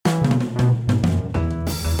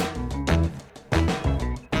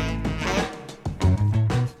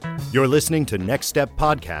You're listening to Next Step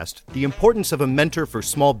Podcast, The Importance of a Mentor for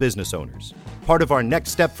Small Business Owners, part of our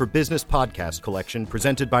Next Step for Business podcast collection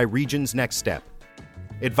presented by Regions Next Step.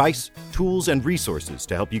 Advice, tools, and resources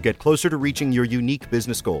to help you get closer to reaching your unique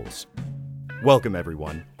business goals. Welcome,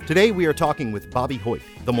 everyone. Today we are talking with Bobby Hoyt,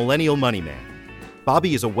 the Millennial Money Man.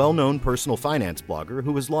 Bobby is a well-known personal finance blogger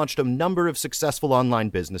who has launched a number of successful online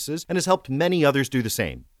businesses and has helped many others do the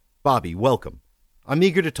same. Bobby, welcome. I'm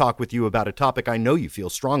eager to talk with you about a topic I know you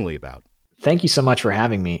feel strongly about. Thank you so much for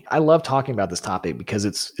having me. I love talking about this topic because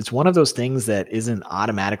it's one of those things that isn't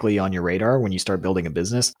automatically on your radar when you start building a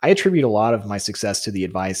business. I attribute a lot of my success to the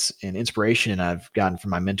advice and inspiration I've gotten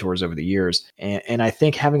from my mentors over the years. And I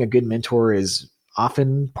think having a good mentor is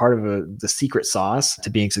often part of the secret sauce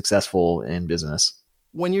to being successful in business.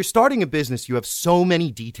 When you're starting a business, you have so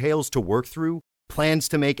many details to work through, plans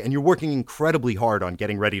to make, and you're working incredibly hard on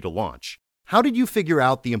getting ready to launch. How did you figure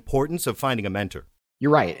out the importance of finding a mentor?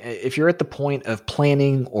 You're right. If you're at the point of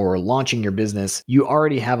planning or launching your business, you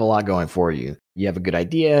already have a lot going for you. You have a good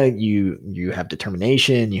idea, you have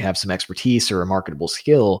determination, you have some expertise or a marketable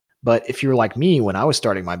skill. But if you're like me, when I was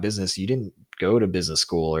starting my business, you didn't go to business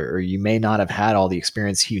school, or you may not have had all the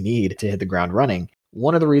experience you need to hit the ground running.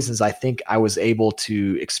 One of the reasons I think I was able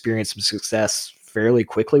to experience some success fairly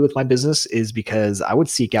quickly with my business is because I would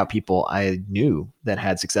seek out people I knew that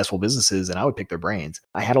had successful businesses and I would pick their brains.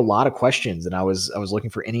 I had a lot of questions and I was looking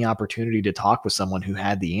for any opportunity to talk with someone who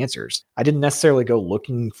had the answers. I didn't necessarily go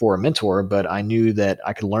looking for a mentor, but I knew that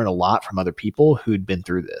I could learn a lot from other people who'd been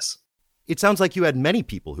through this. It sounds like you had many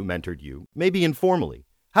people who mentored you, maybe informally.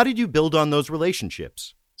 How did you build on those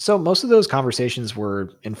relationships? So most of those conversations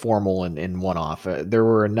were informal and one-off. There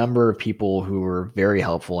were a number of people who were very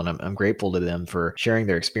helpful, and I'm grateful to them for sharing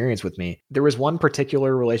their experience with me. There was one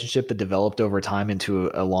particular relationship that developed over time into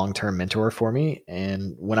a long-term mentor for me.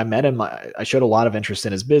 And when I met him, I showed a lot of interest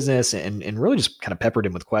in his business and really just kind of peppered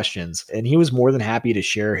him with questions. And he was more than happy to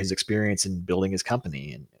share his experience in building his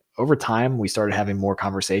company. And over time, we started having more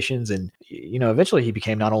conversations. And, eventually he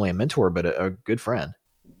became not only a mentor, but a good friend.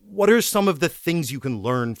 What are some of the things you can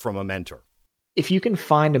learn from a mentor? If you can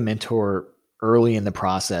find a mentor early in the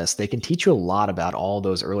process, they can teach you a lot about all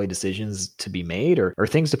those early decisions to be made or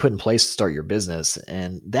things to put in place to start your business.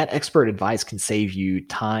 And that expert advice can save you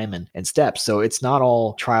time and steps. So it's not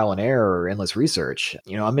all trial and error or endless research.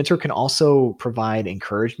 A mentor can also provide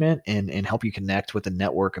encouragement and help you connect with a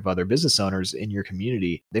network of other business owners in your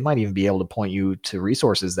community. They might even be able to point you to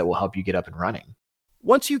resources that will help you get up and running.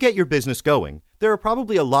 Once you get your business going, there are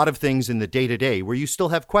probably a lot of things in the day-to-day where you still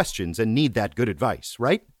have questions and need that good advice,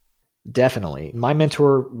 right? Definitely. My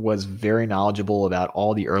mentor was very knowledgeable about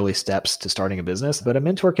all the early steps to starting a business, but a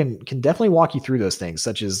mentor can definitely walk you through those things,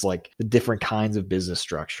 such as like the different kinds of business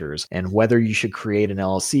structures and whether you should create an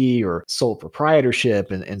LLC or sole proprietorship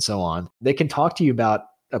and so on. They can talk to you about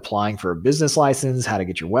applying for a business license, how to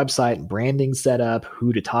get your website and branding set up,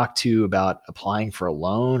 who to talk to about applying for a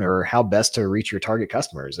loan, or how best to reach your target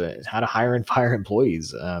customers, how to hire and fire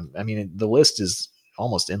employees. The list is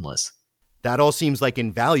almost endless. That all seems like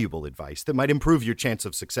invaluable advice that might improve your chance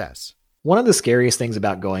of success. One of the scariest things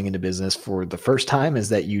about going into business for the first time is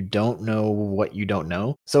that you don't know what you don't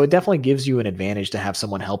know. So it definitely gives you an advantage to have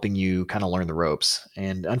someone helping you kind of learn the ropes.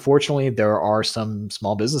 And unfortunately, there are some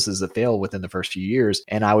small businesses that fail within the first few years.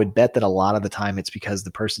 And I would bet that a lot of the time it's because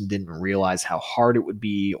the person didn't realize how hard it would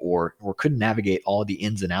be or couldn't navigate all the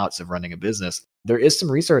ins and outs of running a business. There is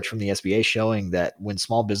some research from the SBA showing that when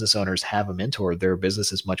small business owners have a mentor, their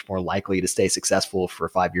business is much more likely to stay successful for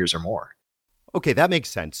 5 years or more. Okay, that makes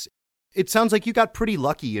sense. It sounds like you got pretty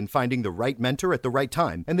lucky in finding the right mentor at the right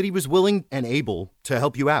time and that he was willing and able to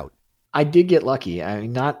help you out. I did get lucky.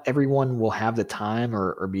 Not everyone will have the time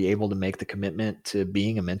or be able to make the commitment to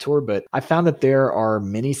being a mentor, but I found that there are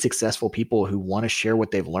many successful people who want to share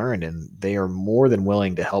what they've learned, and they are more than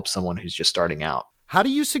willing to help someone who's just starting out. How do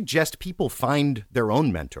you suggest people find their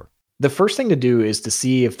own mentor? The first thing to do is to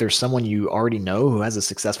see if there's someone you already know who has a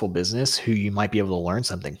successful business who you might be able to learn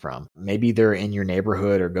something from. Maybe they're in your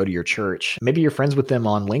neighborhood or go to your church. Maybe you're friends with them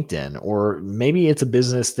on LinkedIn, or maybe it's a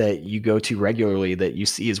business that you go to regularly that you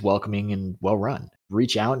see is welcoming and well run.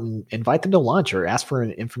 Reach out and invite them to lunch or ask for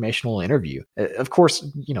an informational interview. Of course,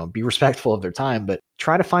 be respectful of their time, but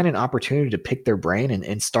try to find an opportunity to pick their brain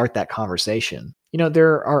and start that conversation.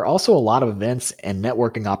 There are also a lot of events and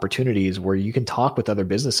networking opportunities where you can talk with other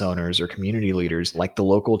business owners or community leaders, like the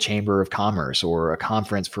local chamber of commerce or a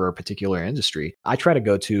conference for a particular industry. I try to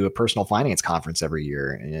go to a personal finance conference every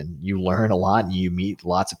year, and you learn a lot and you meet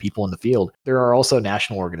lots of people in the field. There are also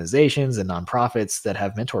national organizations and nonprofits that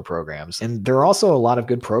have mentor programs. And there are also a lot of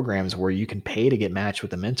good programs where you can pay to get matched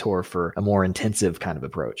with a mentor for a more intensive kind of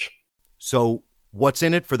approach. So, what's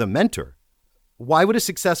in it for the mentor? Why would a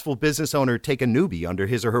successful business owner take a newbie under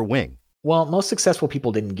his or her wing? Well, most successful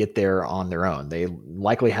people didn't get there on their own. They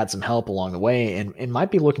likely had some help along the way and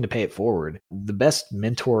might be looking to pay it forward. The best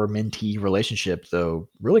mentor-mentee relationship, though,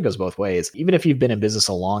 really goes both ways. Even if you've been in business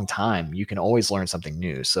a long time, you can always learn something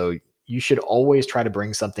new. So you should always try to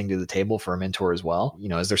bring something to the table for a mentor as well.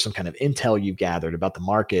 Is there some kind of intel you've gathered about the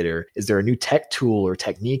market, or is there a new tech tool or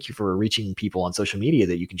technique for reaching people on social media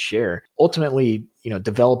that you can share? Ultimately,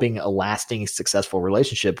 developing a lasting, successful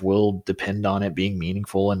relationship will depend on it being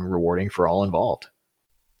meaningful and rewarding for all involved.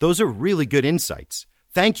 Those are really good insights.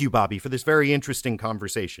 Thank you, Bobby, for this very interesting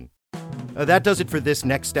conversation. That does it for this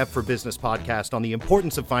Next Step for Business podcast on the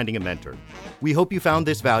importance of finding a mentor. We hope you found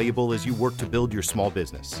this valuable as you work to build your small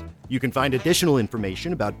business. You can find additional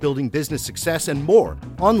information about building business success and more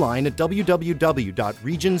online at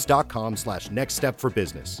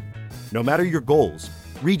www.regions.com/nextstepforbusiness. No matter your goals,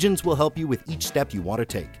 Regions will help you with each step you want to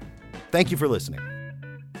take. Thank you for listening.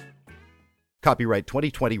 Copyright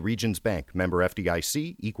 2020 Regions Bank, member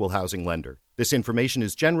FDIC, equal housing lender. This information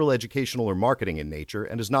is general educational or marketing in nature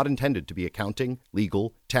and is not intended to be accounting,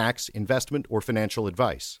 legal, tax, investment, or financial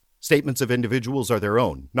advice. Statements of individuals are their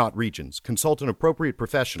own, not Regions. Consult an appropriate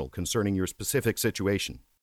professional concerning your specific situation.